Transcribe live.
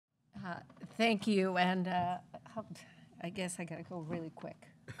Thank you, and I guess I gotta go really quick,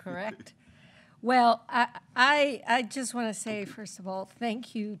 correct? Well, I just want to say, first of all,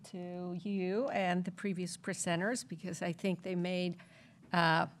 thank you to you and the previous presenters, because I think they made,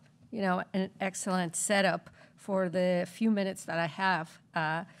 an excellent setup for the few minutes that I have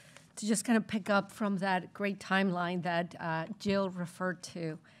to just kind of pick up from that great timeline that Jill referred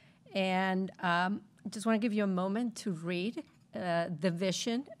to. And I just want to give you a moment to read the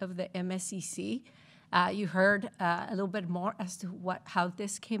vision of the MSCC. You heard a little bit more as to how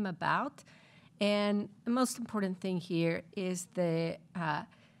this came about. And the most important thing here is the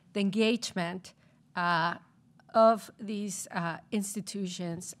engagement of these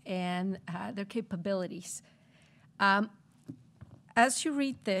institutions and their capabilities. As you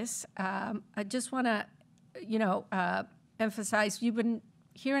read this, I just want to, emphasize, you've been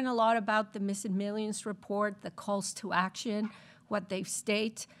hearing a lot about the Missing Millions report, the calls to action, what they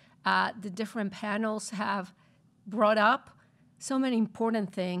state. The different panels have brought up so many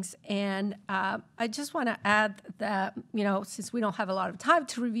important things. And I just want to add that, since we don't have a lot of time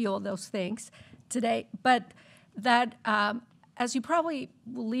to review all those things today, but that as you probably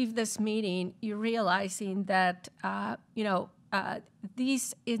will leave this meeting, you're realizing that,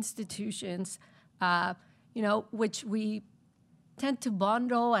 these institutions, which we tend to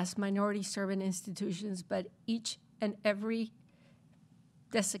bundle as minority servant institutions, but each and every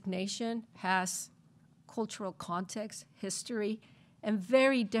designation has cultural context, history, and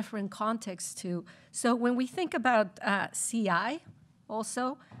very different contexts too. So when we think about CI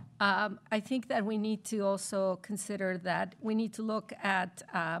also, I think that we need to also consider that we need to look at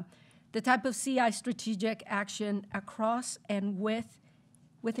the type of CI strategic action across and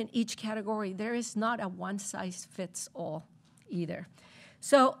within each category. There is not a one-size-fits-all either.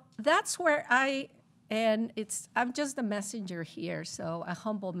 So that's where I'm just a messenger here, so a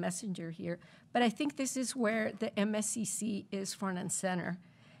humble messenger here. But I think this is where the MSCC is front and center.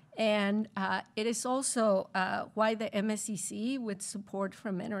 And it is also why the MSCC, with support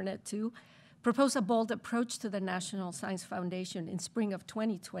from Internet 2, proposed a bold approach to the National Science Foundation in spring of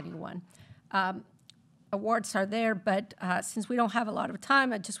 2021. Awards are there, but since we don't have a lot of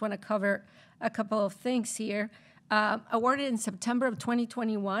time, I just want to cover a couple of things here. Awarded in September of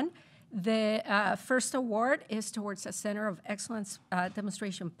 2021, the first award is towards a Center of Excellence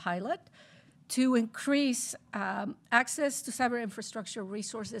demonstration pilot to increase access to cyber infrastructure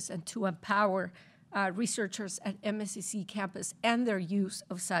resources and to empower researchers at MSCC campus and their use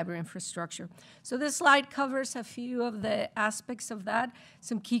of cyber infrastructure. So this slide covers a few of the aspects of that.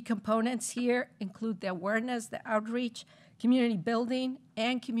 Some key components here include the awareness, the outreach, community building,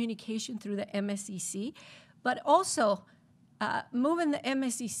 and communication through the MSCC, but also moving the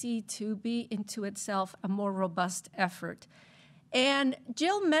MSCC to be into itself a more robust effort. And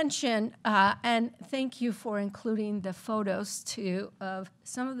Jill mentioned, and thank you for including the photos too, of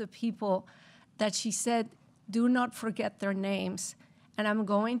some of the people that she said, do not forget their names. And I'm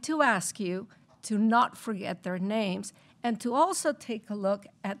going to ask you to not forget their names and to also take a look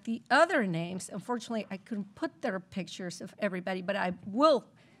at the other names. Unfortunately, I couldn't put their pictures of everybody, but I will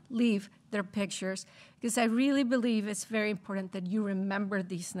leave their pictures because I really believe it's very important that you remember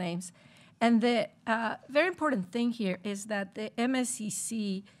these names. And the very important thing here is that the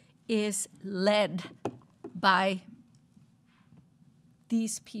MSCC is led by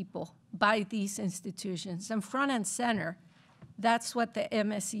these people, by these institutions. And front and center, that's what the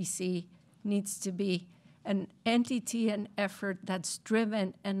MSCC needs to be, an entity and effort that's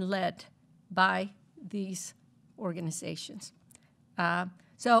driven and led by these organizations.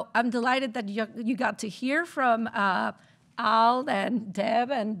 So I'm delighted that you got to hear from Al and Deb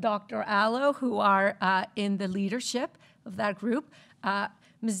and Dr. Allo, who are in the leadership of that group.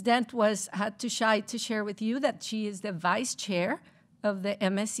 Ms. Dent was too shy to share with you that she is the vice chair of the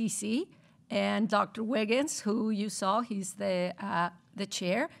MSCC, and Dr. Wiggins, who you saw, he's the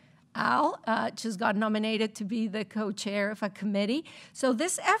chair. Al just got nominated to be the co-chair of a committee. So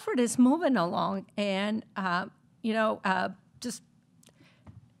this effort is moving along, and just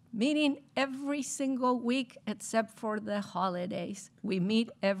meeting every single week except for the holidays. We meet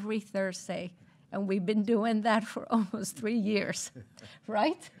every Thursday, and we've been doing that for almost 3 years,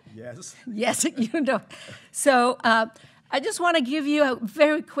 right? Yes. Yes, So I just want to give you a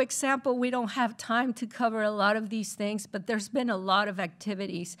very quick sample. We don't have time to cover a lot of these things, but there's been a lot of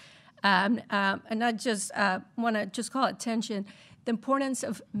activities. And I just want to just call attention the importance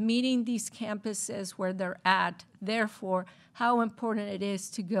of meeting these campuses where they're at, therefore, how important it is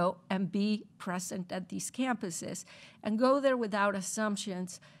to go and be present at these campuses and go there without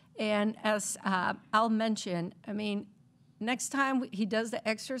assumptions. And as Al mentioned, I mean, next time he does the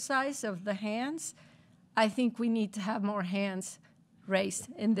exercise of the hands, I think we need to have more hands raised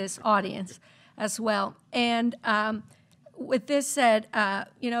in this audience as well. And with this said,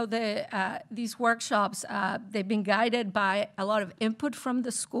 these workshops, they've been guided by a lot of input from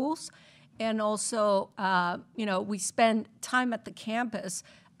the schools. And also, we spend time at the campus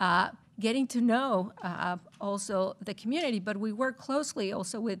getting to know also the community, but we work closely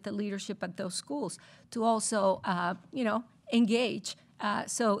also with the leadership at those schools to also, engage.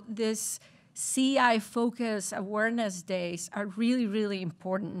 So this CI focus awareness days are really, really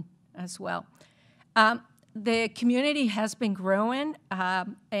important as well. The community has been growing,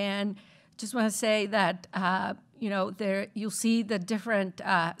 and just want to say that, there you'll see the different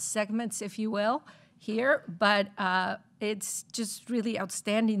segments, if you will, here, but it's just really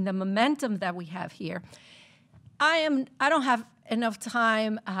outstanding, the momentum that we have here. I don't have enough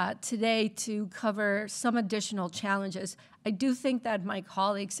time today to cover some additional challenges. I do think that my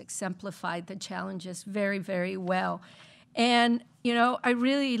colleagues exemplified the challenges very, very well. And, I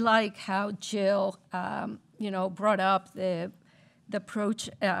really like how Jill, brought up the approach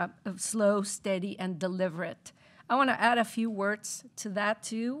of slow, steady, and deliberate. I want to add a few words to that,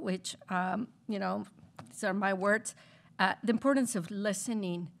 too, which, these are my words. The importance of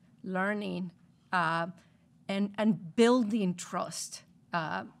listening, learning, and building trust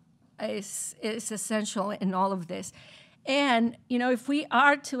is essential in all of this. And, if we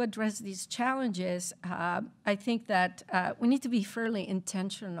are to address these challenges, I think that we need to be fairly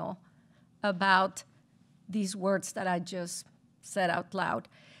intentional about these words that I just said out loud.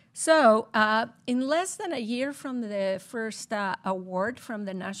 So in less than a year from the first award from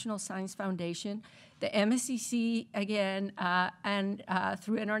the National Science Foundation, the MSCC, again, and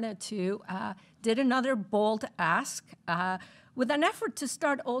through Internet 2, did another bold ask with an effort to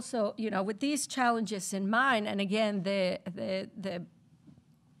start also, with these challenges in mind. And again,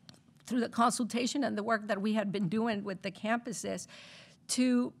 through the consultation and the work that we had been doing with the campuses,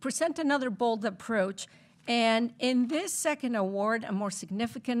 to present another bold approach. And in this second award, a more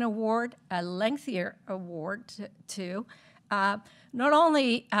significant award, a lengthier award too, not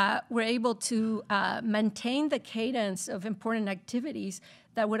only we're able to maintain the cadence of important activities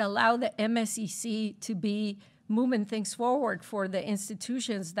that would allow the MSCC to be moving things forward for the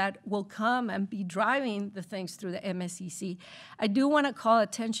institutions that will come and be driving the things through the MSCC. I do want to call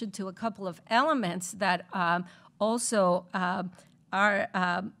attention to a couple of elements that also are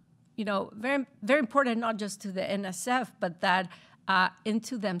very, very important, not just to the NSF, but that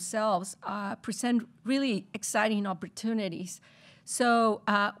into themselves present really exciting opportunities. So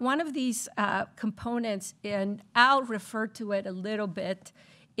one of these components, and I'll refer to it a little bit,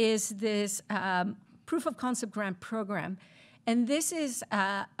 is this proof of concept grant program. And this is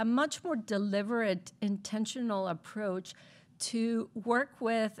a much more deliberate, intentional approach to work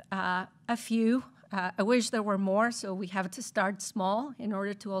with a few. I wish there were more, so we have to start small in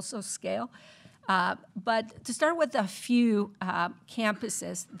order to also scale. But to start with a few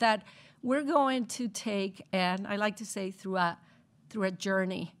campuses that we're going to take, and I like to say through a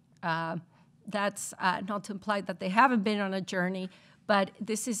journey. That's not to imply that they haven't been on a journey, but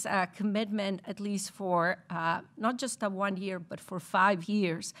this is a commitment at least for not just a 1 year, but for 5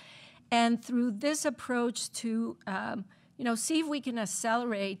 years. And through this approach to see if we can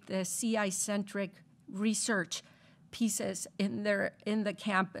accelerate the CI-centric research pieces in the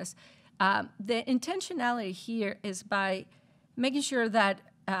campus. The intentionality here is by making sure that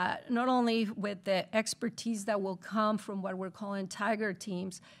not only with the expertise that will come from what we're calling Tiger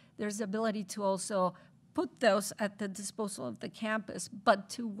teams, there's the ability to also put those at the disposal of the campus, but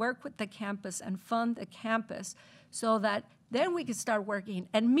to work with the campus and fund the campus so that then we can start working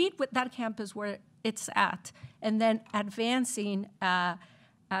and meet with that campus where it's at, and then advancing a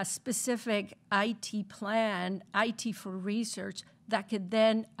specific IT plan, IT for research, that could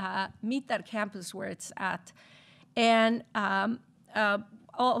then meet that campus where it's at. And all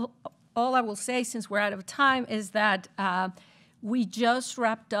I will say, since we're out of time, is that we just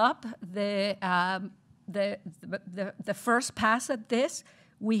wrapped up the first pass at this.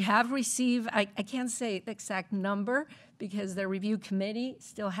 We have received, I can't say the exact number because the review committee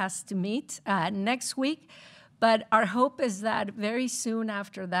still has to meet next week, but our hope is that very soon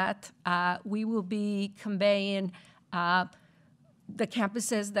after that, we will be conveying the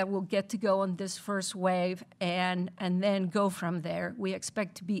campuses that will get to go on this first wave and then go from there. We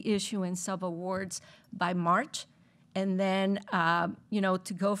expect to be issuing sub-awards by March, and then,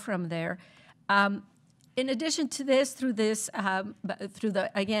 to go from there. In addition to this, through the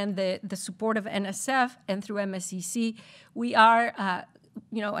support of NSF and through MSCC, we are,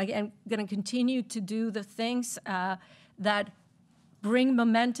 going to continue to do the things that bring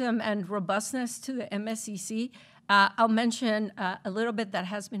momentum and robustness to the MSCC. I'll mention a little bit that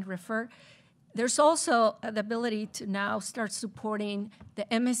has been referred. There's also the ability to now start supporting the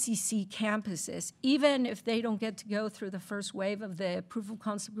MSCC campuses, even if they don't get to go through the first wave of the Proof of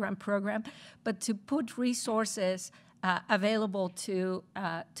Concept Grant Program, but to put resources available to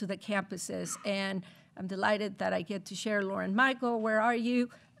the campuses. And I'm delighted that I get to share Lauren Michael. Where are you?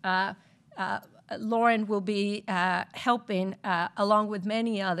 Lauren will be helping, along with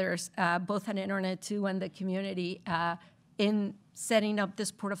many others, both at Internet 2 and the community, in setting up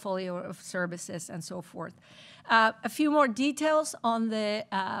this portfolio of services and so forth. A few more details on the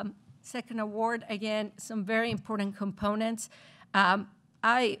second award. Again, some very important components.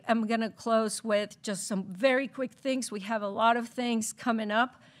 I am going to close with just some very quick things. We have a lot of things coming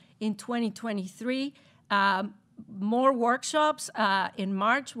up in 2023. More workshops. In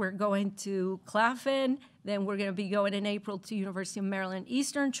March, we're going to Claflin. Then we're going to be going in April to University of Maryland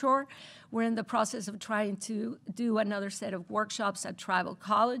Eastern Shore. We're in the process of trying to do another set of workshops at tribal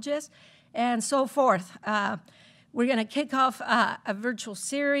colleges and so forth. We're going to kick off a virtual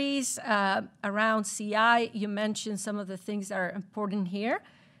series around CI. You mentioned some of the things that are important here,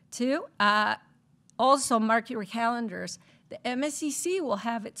 too. Also, mark your calendars. The MSCC will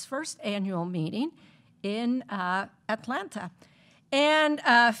have its first annual meeting in Atlanta. And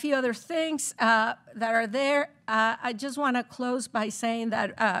a few other things that are there. I just want to close by saying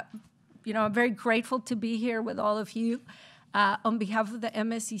that, I'm very grateful to be here with all of you. On behalf of the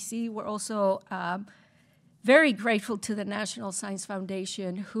MSCC, we're also very grateful to the National Science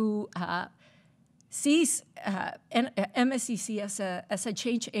Foundation, who sees MSCC as a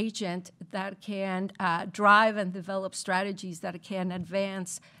change agent that can drive and develop strategies that can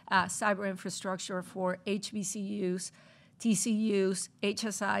advance cyber infrastructure for HBCUs, TCUs,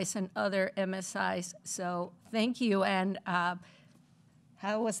 HSIs, and other MSIs. So thank you, and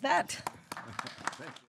how was that? Thank you.